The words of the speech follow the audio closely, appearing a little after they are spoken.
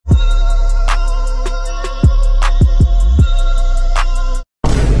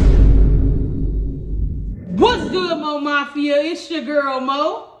Mafia, it's your girl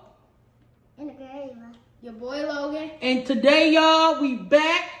Mo. And the girl Eva. Your boy Logan. And today, y'all, we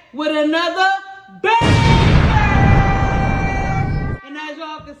back with another banger! And as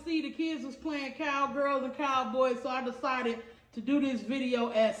y'all can see, the kids was playing cowgirls and cowboys, so I decided to do this video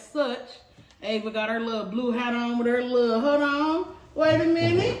as such. Ava got her little blue hat on with her little hood on. Wait a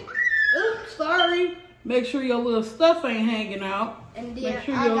minute. Oops, sorry. Make sure your little stuff ain't hanging out. And then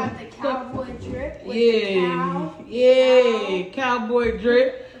sure I got the cowboy drip with the cow. Yeah, cowboy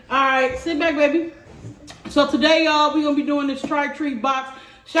drip. All right, sit back, baby. So today, y'all, we're going to be doing this Tri-Treat box.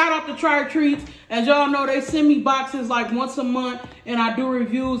 Shout out to Tri-Treats. As y'all know, they send me boxes like once a month, and I do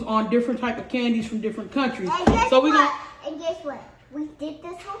reviews on different type of candies from different countries. So we're going to... And guess what? We did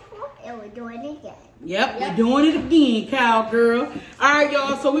this before, and we're doing it again. Yep, we're doing it again, cowgirl. All right,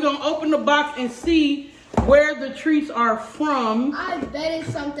 y'all, so we're going to open the box and see where the treats are from. I bet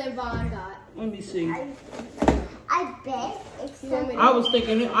it's something Vaughn got. Let me see. I bet it's something. I was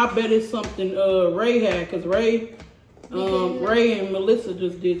thinking, I bet it's something Ray had, because Ray and Melissa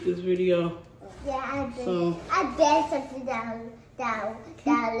just did this video. Yeah, I bet. So, I bet something down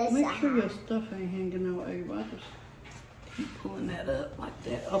make sure your stuff ain't hanging out, Ava. I just keep pulling that up like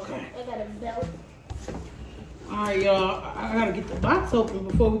that. Okay. I got a belt. All right, y'all. I gotta get the box open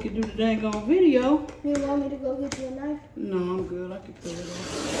before we can do the dang on video. You want me to go get you a knife? No, I'm good. I can put it on.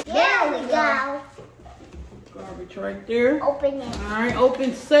 There we go. Garbage right there. Open it. All right,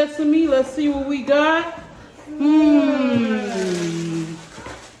 open sesame. Let's see what we got.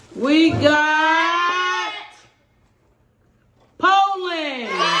 We got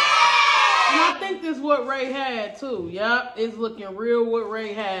Poland. And I think this is what Ray had too. Yep, it's looking real what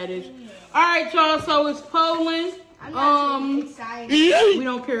Ray had. All right, y'all. So it's Poland. I'm excited. We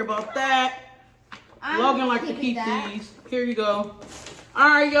don't care about that. Logan like to keep these. Here you go. All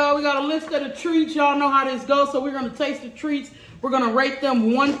right, y'all. We got a list of the treats. Y'all know how this goes. So we're gonna taste the treats. We're gonna rate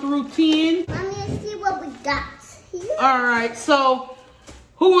them 1 through 10. Let me see what we got here. All right. So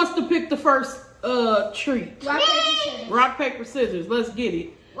who wants to pick the first treat? Rock, paper, scissors. Rock, paper, scissors. Let's get it.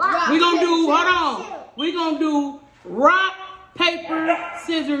 Rock, We're gonna do. paper, Hold on. We're gonna do rock, paper,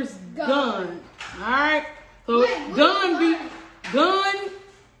 scissors, gun. All right. So gun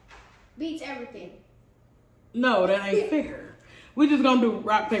beats everything. No, that ain't fair. We just gonna do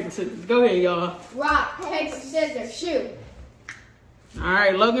rock, paper, scissors. Go ahead, y'all. Rock, paper, scissors, shoot. All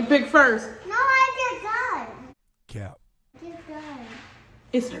right, Logan pick first. No, I did gun. Cap. Did gun.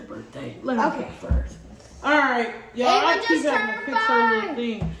 It's her birthday. Let her pick first. All right, y'all. I Ava keep just having to turned fix her little 5.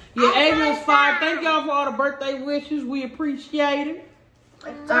 thing. Yeah, Ava's 5. Thank y'all for all the birthday wishes. We appreciate it.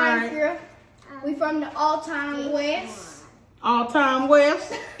 Thank you. We from the all-time West. All-time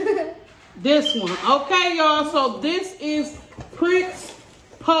West. This one. Okay, y'all. So this is Prince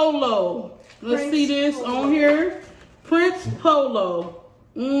Polo. Let's see this on here. Prince Polo.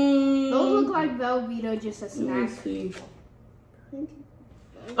 Those look like Velveeta, just a Let snack. me see.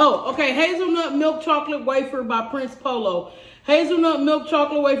 Oh, okay. Hazelnut milk chocolate wafer by Prince Polo. Hazelnut milk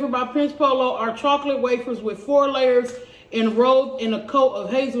chocolate wafer by Prince Polo are chocolate wafers with 4 layers enrolled in a coat of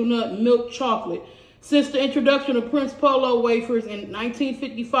hazelnut milk chocolate. Since the introduction of Prince Polo wafers in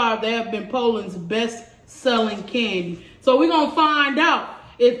 1955, they have been Poland's best-selling candy. So we're going to find out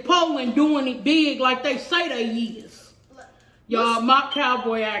if Poland doing it big like they say they is. Y'all, my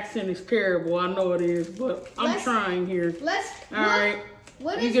cowboy accent is terrible. I know it is, but I'm trying here. All right.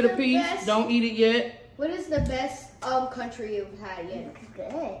 You get a piece. Don't eat it yet. What is the best country you've had yet? Good.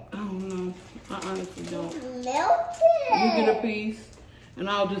 I don't know. I honestly don't. Melted. You get a piece, and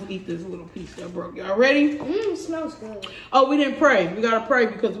I'll just eat this little piece that broke. Y'all ready? Smells good. Oh, we didn't pray. We got to pray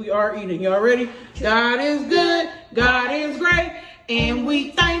because we are eating. Y'all ready? God is good. God is great. And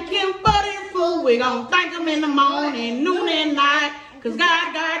we thank him for this food. We're going to thank him in the morning, noon, and night. Because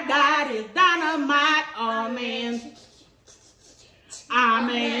God is dynamite. Amen.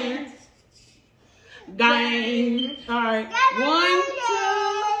 Amen. Gang. All right.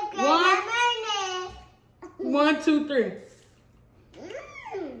 1, 2, 3.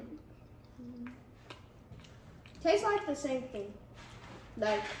 Tastes like the same thing.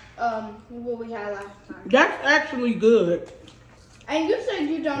 Like what we had last time. That's actually good. And you said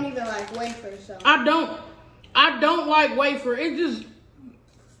you don't even like wafers, so. I don't like wafer.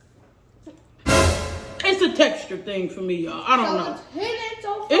 It's a texture thing for me, y'all. I don't know. It's hidden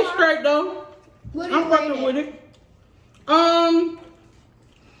so far. It's straight though. What do you I'm fucking with it. I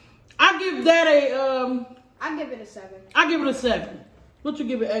give that I give it a 7. I give it a 7. What you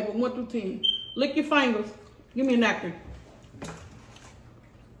give it, Abel? 1 through 10. Lick your fingers. Give me a napkin.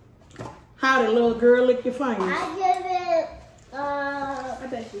 Howdy, little girl. Lick your fingers. I give it I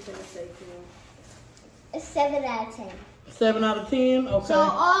bet she's gonna say 2. a 7 out of 10. 7 out of 10. Okay. So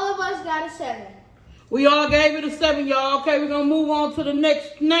all of us got a 7. We all gave it a 7, y'all. Okay, we're gonna move on to the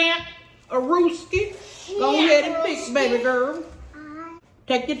next snack. A rooski. Go ahead and pick, baby girl.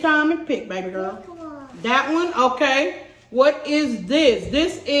 Take your time and pick, baby girl. That one, okay. What is this?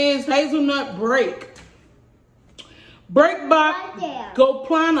 This is hazelnut break. Break by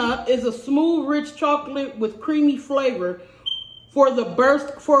Goplana is a smooth, rich chocolate with creamy flavor. For a burst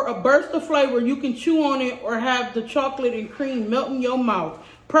of flavor, you can chew on it or have the chocolate and cream melt in your mouth.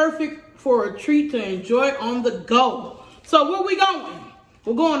 Perfect for a treat to enjoy on the go. So where we going?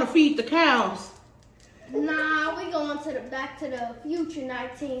 We're going to feed the cows. Nah, we going to Back to the Future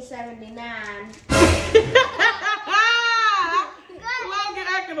 1979. Logan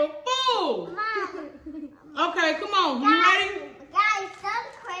acting a fool. Okay, come on. You ready? Guys, some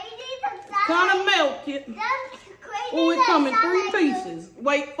crazy. Kind of melt it. Oh, it come in 3 pieces.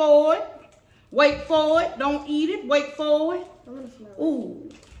 Wait for it. Wait for it. Don't eat it. Wait for it. Ooh,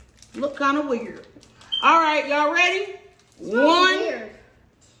 look kind of weird. All right, y'all ready? 1,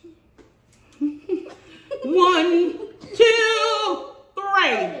 1, 2,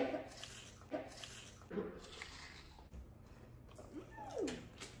 3.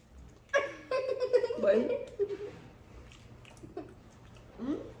 Wait.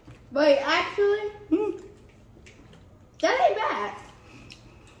 Wait, actually, that ain't bad.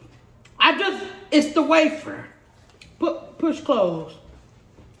 It's the wafer. Push close.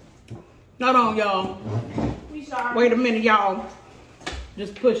 Hold on, y'all. We sorry. Wait a minute, y'all.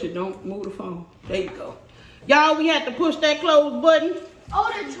 Just push it. Don't move the phone. There you go. Y'all, we had to push that close button. Oh,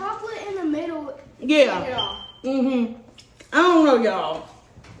 the chocolate in the middle. Yeah. I don't know, y'all.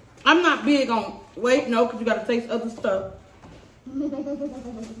 I'm not big on. Wait, no, because you got to taste other stuff.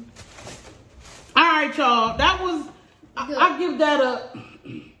 All right, y'all. That was. I give that a.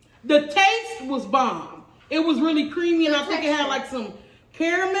 The taste was bomb. It was really creamy, and I think it had like some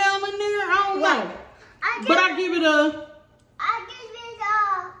caramel in there. I don't know. But I give it a.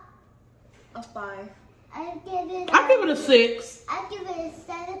 A 5. I give it a 6. I give it a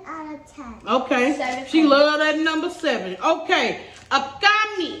 7 out of 10. Okay. 7. She loved that number 7. Okay. A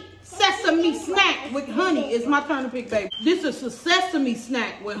gummy sesame snack with honey. It's my turn to pick, baby. This is a sesame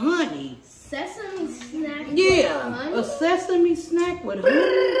snack with honey. Sesame snack. Yeah. With honey? A sesame snack with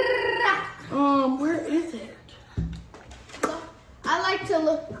honey. Where is it? I like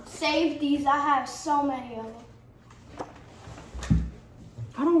to save these. I have so many of them.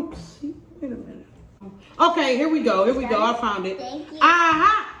 I don't see. Wait a minute. Okay, here we go. Here we go. I found it. Thank you.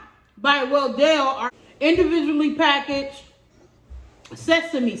 Aha! By Weldale are individually packaged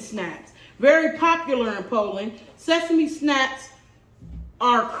sesame snacks. Very popular in Poland. Sesame snacks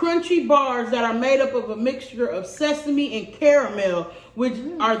are crunchy bars that are made up of a mixture of sesame and caramel, which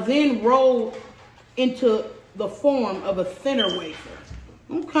are then rolled into the form of a thinner wafer.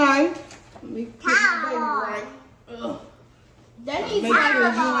 Okay. Let me get my baby right. Ugh. That needs Make like sure a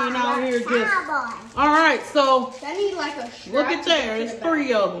you ain't out here just. Boy. All right, so That needs like a strap. look at there. There's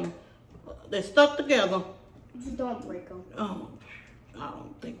 3 of them. They're stuck together. Don't break them. Oh, I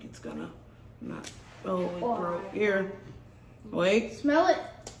don't think it's gonna not. Oh, it broke. Here. Wait. Smell it.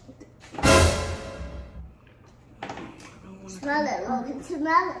 Smell it, Logan.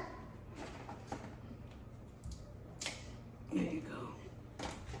 Smell it. There you go.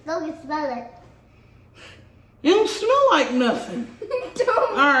 Logan, smell it. It don't smell like nothing.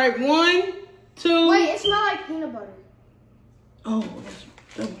 All right, 1, 2. Wait, it smells like peanut butter. Oh, let's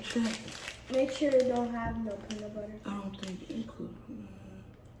double check. Make sure it don't have no peanut butter. I don't think it includes.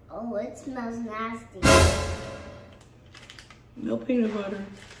 Oh, it smells nasty. No peanut butter.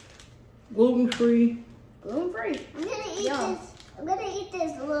 Gluten free. Gluten free. I'm gonna eat this. I'm gonna eat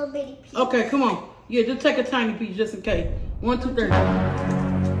this little bitty piece. Okay, come on. Yeah, just take a tiny piece just in case. 1, 2, 3.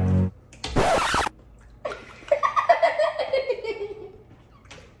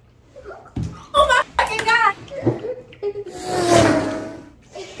 Oh my fucking god!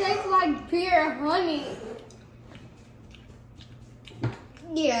 It tastes like pure honey.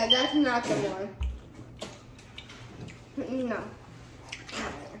 Yeah, that's not the one. No.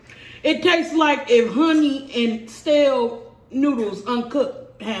 It tastes like if honey and stale noodles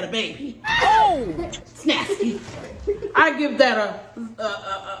uncooked had a baby. Oh, it's nasty. I give that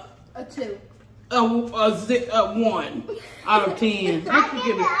A 2. a 1 out of 10. I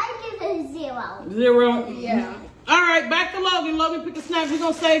give it a 0. 0. Yeah. All right, back to Logan. Logan, pick a snack. We're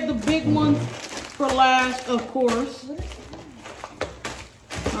gonna save the big ones for last, of course.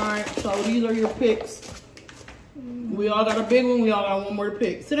 All right, so these are your picks. We all got a big one. We all got one more to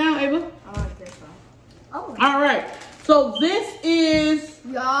pick. Sit down, Ava. I like this one. Oh. All right. So this is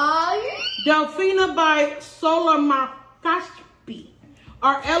Yeah. Delfina by CASHAPP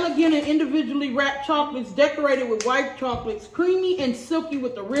are elegant and individually wrapped chocolates decorated with white chocolates, creamy and silky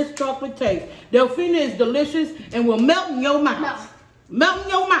with a rich chocolate taste. Delphina is delicious and will melt in your mouth. No. Melt in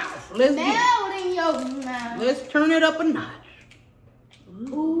your mouth. Let's Melt in your mouth. Let's turn it up a notch.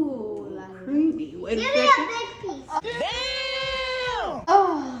 Ooh, like Creamy. Wait a Give me second. a big piece.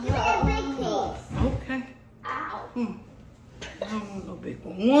 Damn! Give me a big piece. Okay. Ow. I don't want no big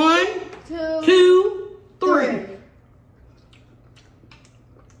one. 1, two, 2, 3.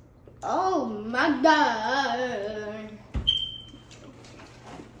 Oh my God.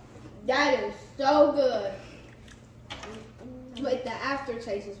 That is so good. But the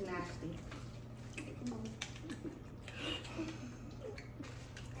aftertaste is nasty.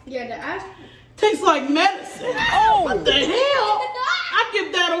 Yeah, the aftertaste. Tastes like medicine. Oh, what the hell? I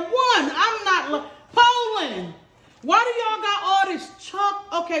give that a 1. I'm not like Poland. Why do y'all got all this chalk?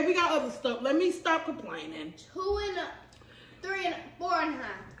 Okay, we got other stuff. Let me stop complaining. 2 and 3 and 4 and a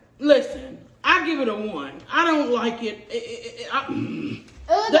half. Listen, I give it a 1. I don't like it.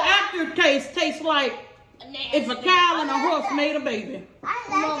 The aftertaste tastes like if a cow and a horse made a baby.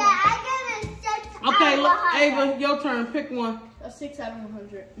 I give it 6 Okay, out of look, 100. Ava, your turn. Pick one. A 6 out of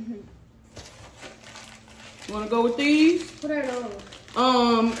 100. You want to go with these? What are those?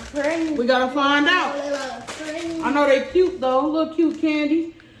 We gotta find out. I know they cute though. Little cute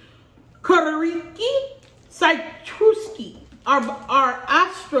candy. Kurariki, Citruski are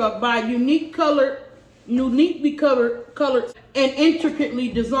Astra by uniquely colored and intricately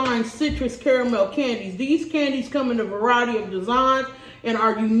designed citrus caramel candies. These candies come in a variety of designs and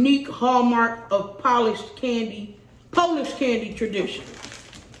are unique hallmark of Polish candy tradition.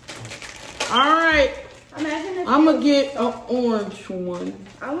 All right. I'm gonna get an orange one.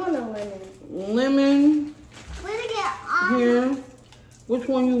 I want a lemon. Lemon We're gonna get here. Which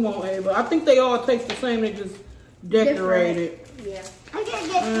one you want, Ava? I think they all taste the same. They just decorated. Yeah. I'm gonna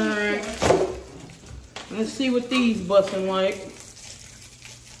get these. All right. Let's see what these busting like.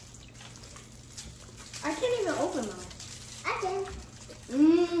 I can't even open them. I can.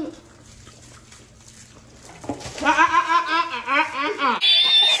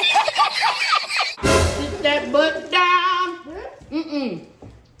 Sit that butt down.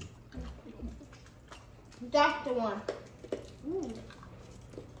 That's the one.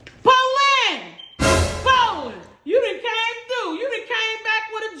 Poland, you done came through. You done came back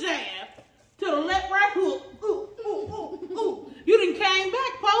with a jab to the left, right hook. Ooh, ooh, ooh, ooh. You done came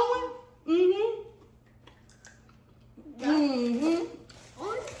back, Poland.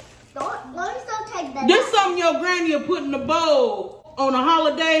 Don't take that. This something your granny will put in the bowl on a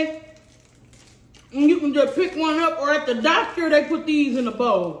holiday. And you can just pick one up, or at the doctor, they put these in the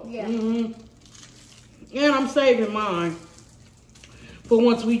bowl. Yeah. And I'm saving mine for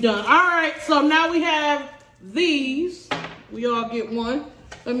once we done. All right, so now we have these. We all get one.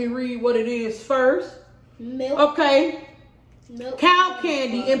 Let me read what it is first. Milk. Okay. Milk. Cow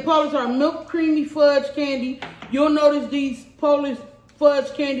candy in Polish are milk creamy fudge candy. You'll notice these Polish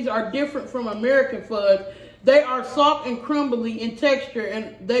fudge candies are different from American fudge. They are soft and crumbly in texture,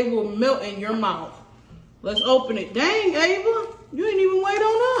 and they will melt in your mouth. Let's open it. Dang, Ava, you ain't even wait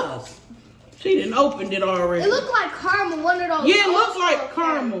on us. She done opened it already. It looked like caramel, one of those. Yeah, it looks like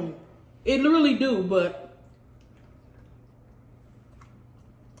caramel. It really do, but.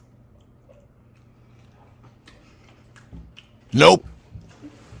 Nope.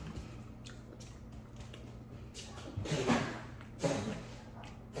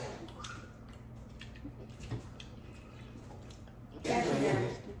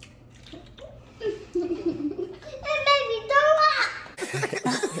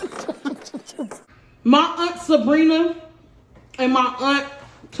 My Aunt Sabrina and my Aunt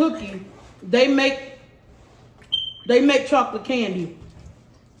Tookie, they make chocolate candy.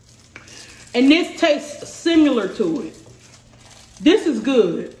 And this tastes similar to it. This is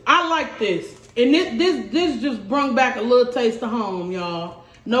good. I like this. And this just brought back a little taste of home, y'all.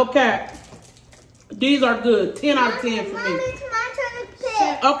 No cap. These are good. 10 out of 10 for me. It's my turn to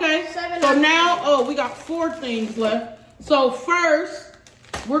pick. Okay. So now, we got 4 things left. So first,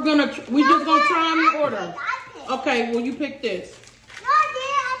 we just gonna try them in order. I pick. Okay, well you pick this. No,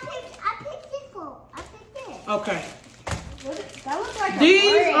 I picked this one. I picked this. Okay. That looks like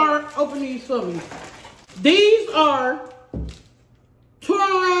These are, open these for me. These are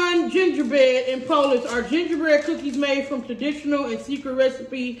Turon gingerbread in Polish are gingerbread cookies made from traditional and secret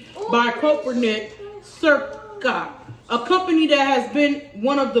recipe by Kopernik Circa, a company that has been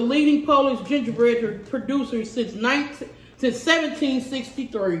one of the leading Polish gingerbread producers since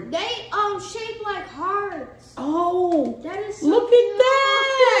 1763. They shaped like hearts. Oh, That is so look cute. at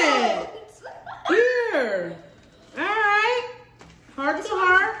that. Here. All right. Heart to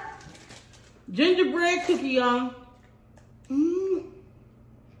heart. Gingerbread cookie, y'all.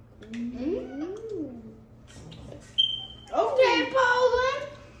 Okay, Poland.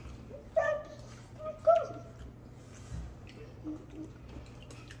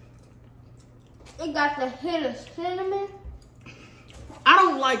 It got the hit of cinnamon. I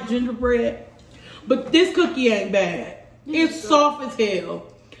don't like gingerbread, but this cookie ain't bad. It's soft as hell.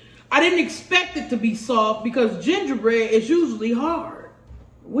 I didn't expect it to be soft because gingerbread is usually hard.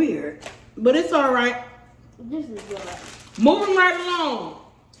 Weird, but it's all right. This is good. Moving right along.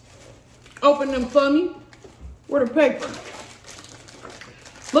 Open them for me. Where the paper?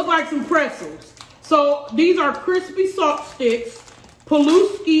 Look like some pretzels. So these are crispy salt sticks.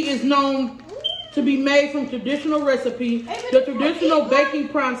 Paluski is known to be made from traditional recipe. The traditional baking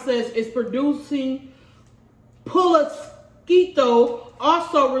process is producing Palusquito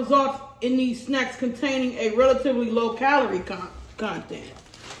also results in these snacks containing a relatively low calorie content.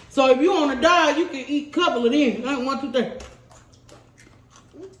 So if you on a diet, you can eat a couple of these. 1, 2, 3.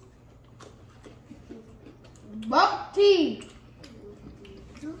 Buck tea.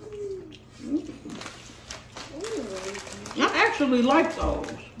 I actually like those.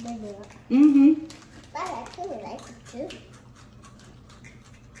 But I actually like it too.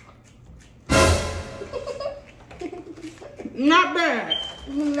 Not bad.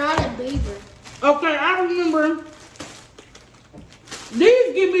 Not a beaver. Okay, I remember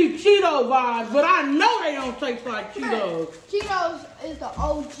these give me Cheeto vibes, but I know they don't taste like Cheetos. Cheetos is the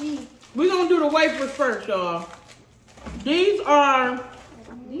OG. We're gonna do the wafers first, y'all. These are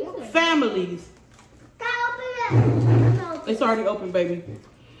families. It's already open, baby.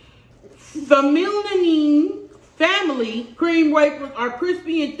 Family cream wafers are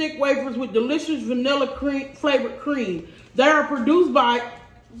crispy and thick wafers with delicious vanilla cream flavored cream. They are produced by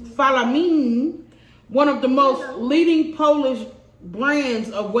Falamin, one of the most leading Polish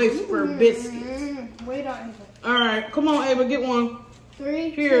brands of wafer biscuits. Wait on it. All right, come on, Ava, get one.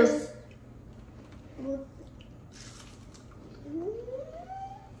 3, Cheers. 2.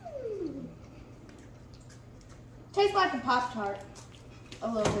 Tastes like a Pop-Tart. A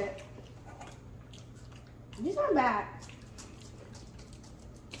little bit. These aren't bad.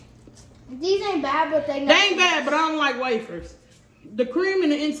 These ain't bad, but they ain't bad, but I don't like wafers. The cream in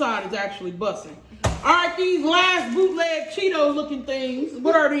the inside is actually busting. All right, these last bootleg Cheeto looking things.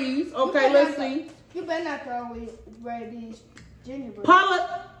 What are these? Okay, let's see. You better not throw away these gingerbread.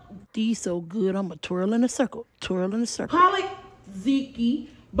 These so good, I'm going to twirl in a circle. Twirl in a circle. Ziki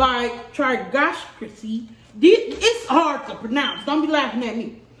by Trigashkrisi. It's hard to pronounce. Don't be laughing at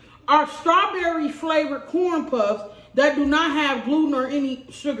me. Are strawberry flavored corn puffs that do not have gluten or any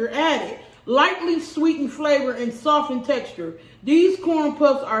sugar added. Lightly sweetened flavor and soft in texture. These corn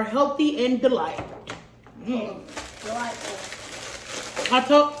puffs are healthy and delightful. Delightful. I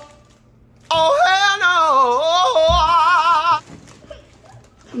told. Oh, hell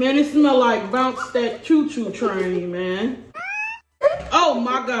no! Man, it smell like bounce that choo-choo train, man. Oh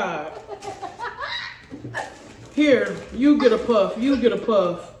my God. Here, you get a puff. You get a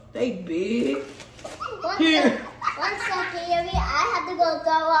puff. They big. Here. 1 second, Yuri. I have to go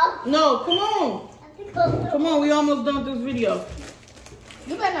throw up. No, come on. Come on, we almost done with this video.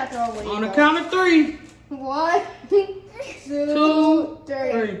 You better not throw away. On the count of 3. 1, 2, 3. What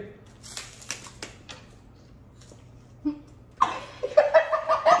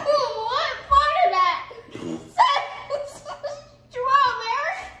part of that?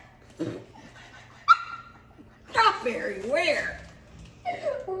 Strawberry? Strawberry, where?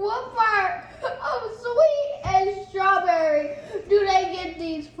 What part of sweet and strawberry do they get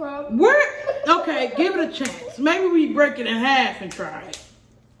these from? Where? Okay, give it a chance. Maybe we break it in half and try it.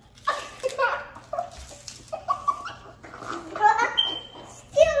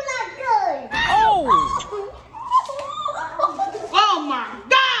 Still not good. Oh! Oh my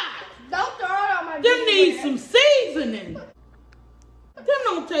God! Don't throw it on my Them need gingerbread. some seasoning. Them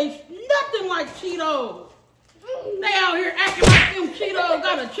don't taste nothing like Cheetos. They out here acting like them Cheetos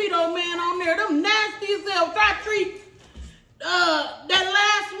got a Cheeto man on there. Them nasty as hell. Try treat. That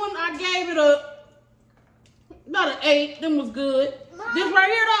last one I gave it about an 8. Them was good. This right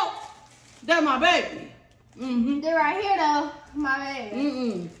here though, that's my baby. They're right here though, my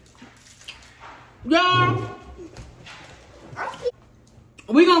baby. Y'all,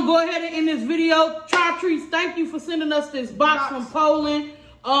 we gonna go ahead and end this video. Try treats. Thank you for sending us this box from Poland.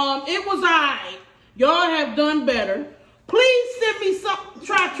 It was alright. Y'all have done better. Please send me some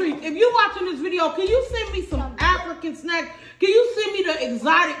try treats. If you're watching this video, can you send me some African snacks? Can you send me the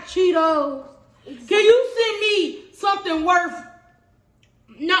exotic Cheetos? Can you send me something worth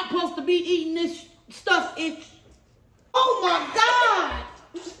not supposed to be eating this stuff? Oh my God!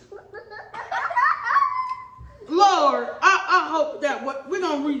 Lord, I hope that we're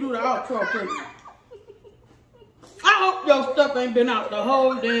gonna redo the outro, please. I hope your stuff ain't been out the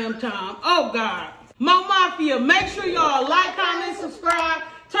whole damn time. Oh God. MOEMAFIAA, make sure y'all like, comment, subscribe,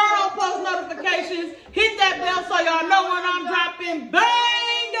 turn on post notifications, hit that bell so y'all know when I'm dropping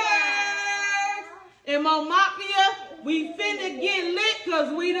bangers. And MOEMAFIAA, we finna get lit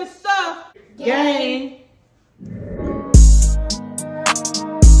cause we the stuff. Gang.